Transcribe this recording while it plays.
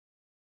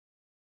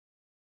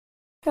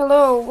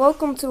Hello,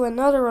 welcome to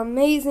another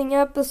amazing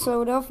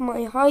episode of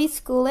my high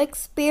school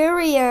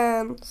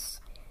experience.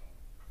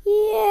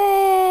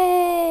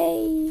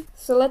 Yay!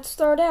 So let's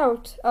start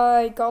out.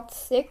 I got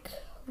sick,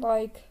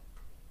 like,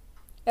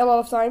 a lot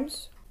of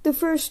times. The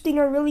first thing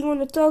I really want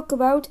to talk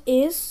about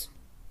is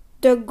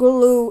the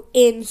glue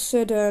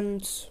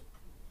incident.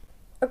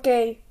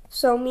 Okay,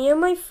 so me and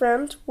my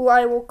friend, who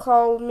I will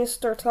call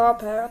Mr.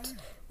 Top Hat,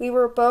 we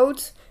were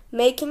both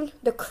making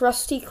the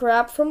Krusty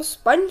Krab from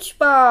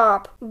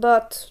SpongeBob,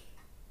 but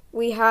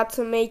we had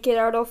to make it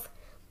out of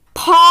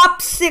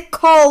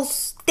popsicle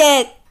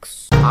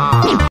sticks.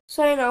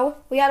 So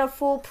we had a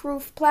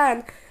foolproof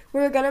plan.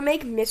 We were gonna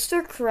make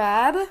Mr.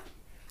 Krab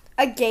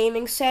a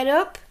gaming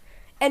setup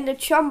and the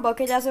chum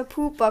bucket as a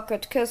poop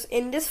bucket, because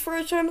in this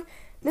version,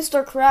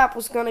 Mr. Krab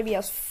was gonna be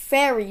a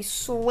very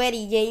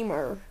sweaty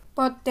gamer.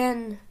 But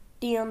then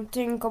the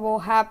unthinkable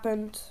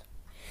happened.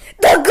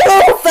 The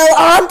glue fell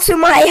onto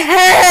my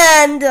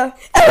hand, and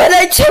when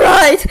I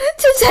tried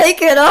to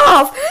take it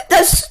off,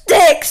 the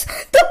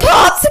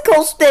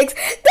popsicle sticks,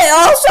 they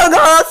also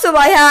got onto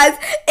my hand,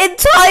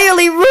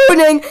 entirely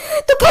ruining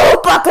the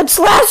poop bucket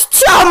 /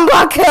 chum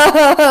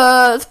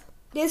bucket.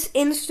 This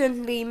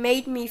instantly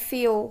made me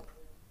feel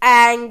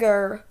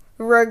anger,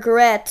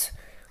 regret,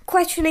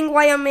 questioning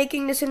why I'm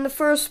making this in the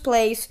first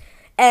place,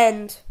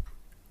 and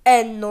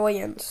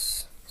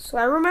annoyance. So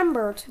I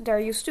remembered there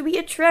used to be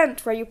a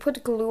trend where you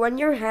put glue on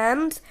your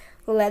hand,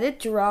 let it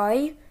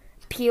dry,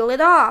 peel it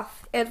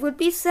off. It would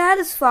be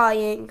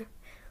satisfying.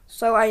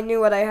 So I knew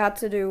what I had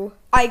to do.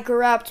 I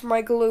grabbed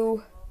my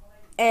glue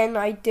and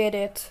I did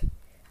it.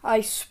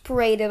 I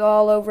sprayed it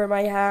all over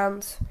my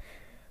hand.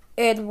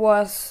 It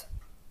was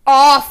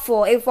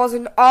awful. It was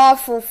an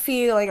awful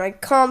feeling. I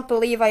can't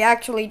believe I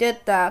actually did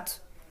that.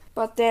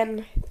 But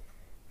then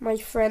my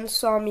friend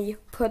saw me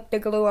put the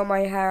glue on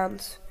my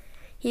hand.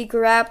 He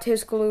grabbed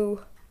his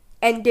glue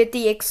and did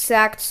the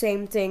exact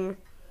same thing.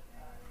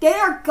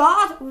 Dear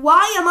God,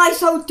 why am I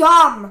so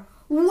dumb?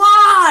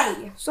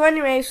 Why? So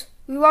anyways,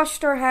 we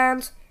washed our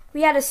hands.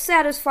 We had a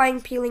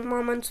satisfying peeling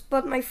moment,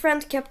 but my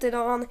friend kept it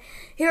on.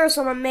 Here are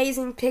some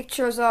amazing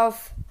pictures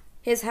of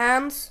his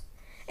hands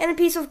and a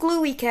piece of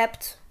glue we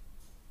kept.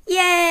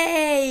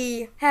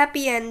 Yay!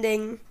 Happy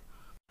ending.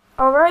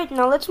 Alright,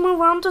 now let's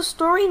move on to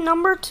story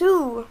number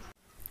 2.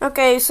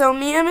 Okay, so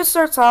me and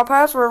Mr. Top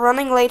Hat were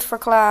running late for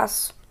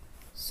class.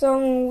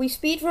 So we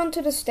speed run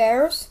to the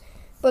stairs,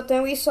 but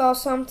then we saw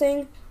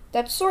something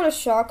that sort of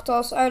shocked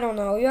us. I don't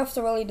know, you have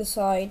to really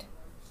decide.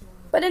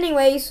 But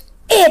anyways,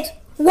 it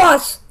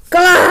was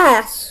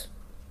glass!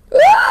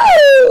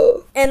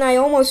 Woo! And I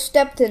almost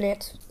stepped in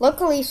it.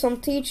 Luckily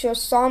some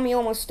teachers saw me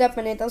almost step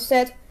in it and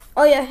said,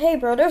 "Oh yeah, hey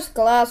bro, there's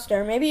glass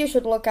there, maybe you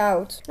should look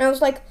out." And I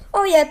was like,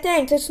 "Oh yeah,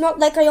 thanks, it's not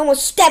like I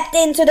almost stepped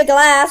into the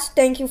glass,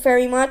 thank you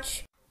very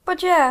much."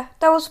 But yeah,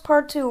 that was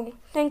part 2.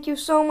 Thank you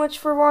so much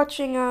for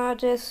watching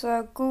this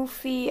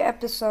goofy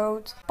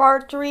episode.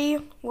 Part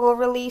 3 will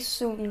release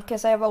soon,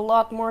 because I have a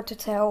lot more to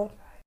tell.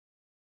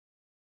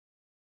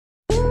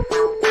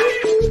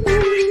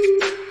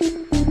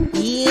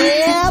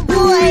 Yeah,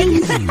 boy!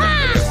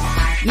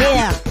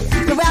 Yeah,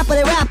 the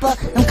rapper,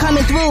 I'm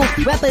coming through,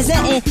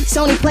 representing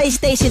Sony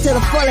PlayStation to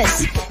the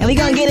fullest. And we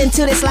gonna get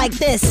into this like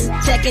this.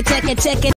 Check it.